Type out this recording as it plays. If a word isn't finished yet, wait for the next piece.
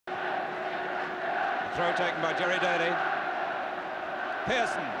Throw taken by Jerry Daly.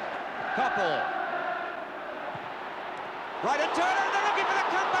 Pearson. Coppell. Right at Turner, and they're looking for the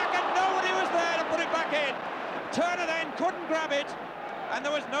comeback, and nobody was there to put it back in. Turner then couldn't grab it, and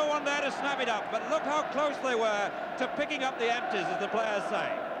there was no one there to snap it up. But look how close they were to picking up the empties, as the players say.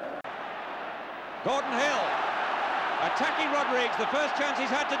 Gordon Hill attacking Rodrigues, the first chance he's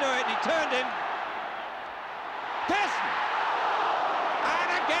had to do it, and he turned him. Pearson! And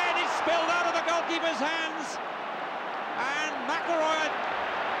again it's spilled out of the goalkeeper's hands, and McElroy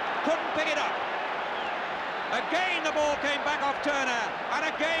couldn't pick it up. Again the ball came back off Turner, and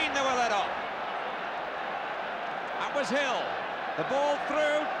again they were let off. That was Hill. The ball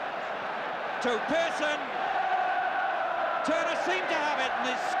through to Pearson. Turner seemed to have it, and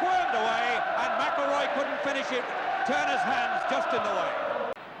it squirmed away, and McElroy couldn't finish it. Turner's hands just in the way.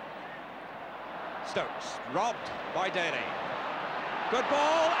 Stokes robbed by Daly. Good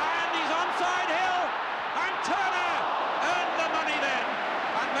ball, and he's onside, Hill, and Turner earned the money then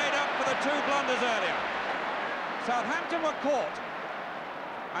and made up for the two blunders earlier. Southampton were caught,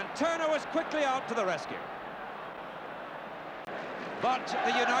 and Turner was quickly out to the rescue. But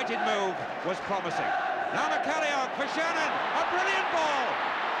the United move was promising. Now McCallion for Shannon, a brilliant ball,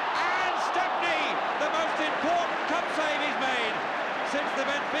 and Stepney, the most important cup save he's made since the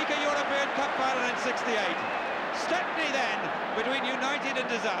Benfica European Cup final in '68. Stepney then, between United and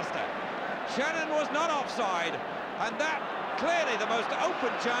disaster. Shannon was not offside, and that clearly the most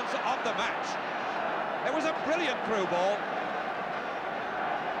open chance of the match. It was a brilliant through ball.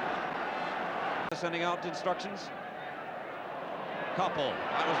 Sending out instructions. Coppell.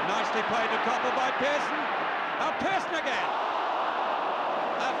 That was nicely played to Coppell by Pearson. Now Pearson again.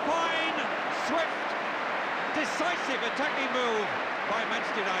 A fine, swift, decisive attacking move by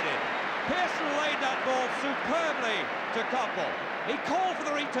Manchester United. Pearson laid that ball superbly to Coppell. He called for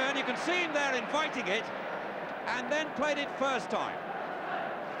the return. You can see him there inviting it, and then played it first time.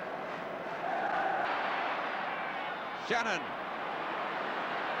 Shannon.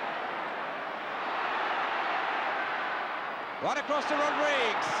 Right across to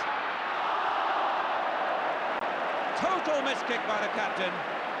Rodrigues. Total miss kick by the captain.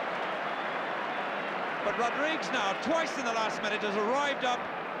 But Rodrigues now, twice in the last minute, has arrived up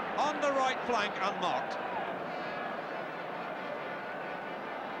on the right flank unmarked.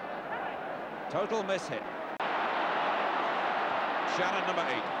 Total miss hit. Shannon, number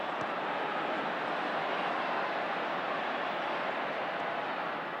 8.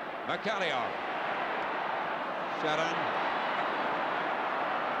 McCallion. Shannon.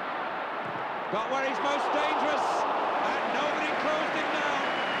 Got where he's most dangerous, and nobody closed him down.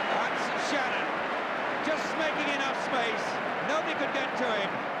 That's Shannon. Just making enough space. Nobody could get to him,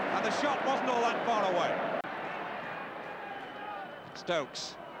 and the shot wasn't all that far away.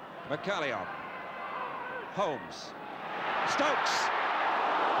 Stokes. McCallion. Holmes. Stokes.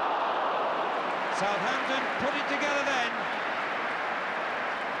 Southampton put it together then.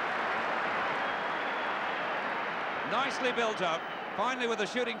 Nicely built up, finally with a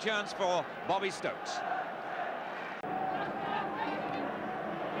shooting chance for Bobby Stokes.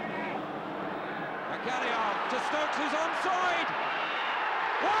 McCallion to Stokes, who's onside.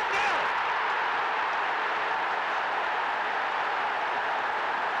 1-0!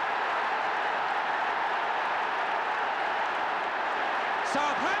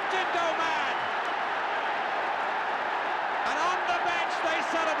 Southampton go mad. And on the bench they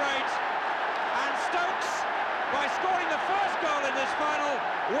celebrate. And Stokes, by scoring the first goal in this final,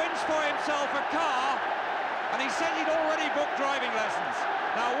 wins for himself a car, and he said he'd already booked driving lessons.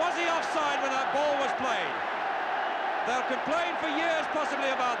 Now, was he offside when that ball was played? They'll complain for years possibly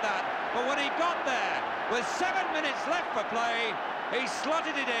about that, but when he got there, with 7 minutes left for play, he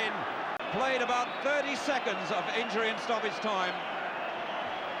slotted it in, played about 30 seconds of injury and stoppage time.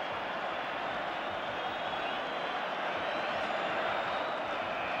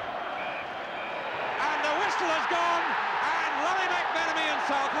 Has gone, and Lally McMenemy and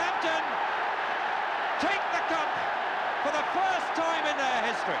Southampton take the cup for the first time in their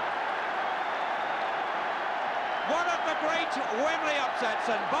history. One of the great Wembley upsets,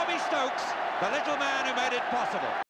 and Bobby Stokes, the little man who made it possible.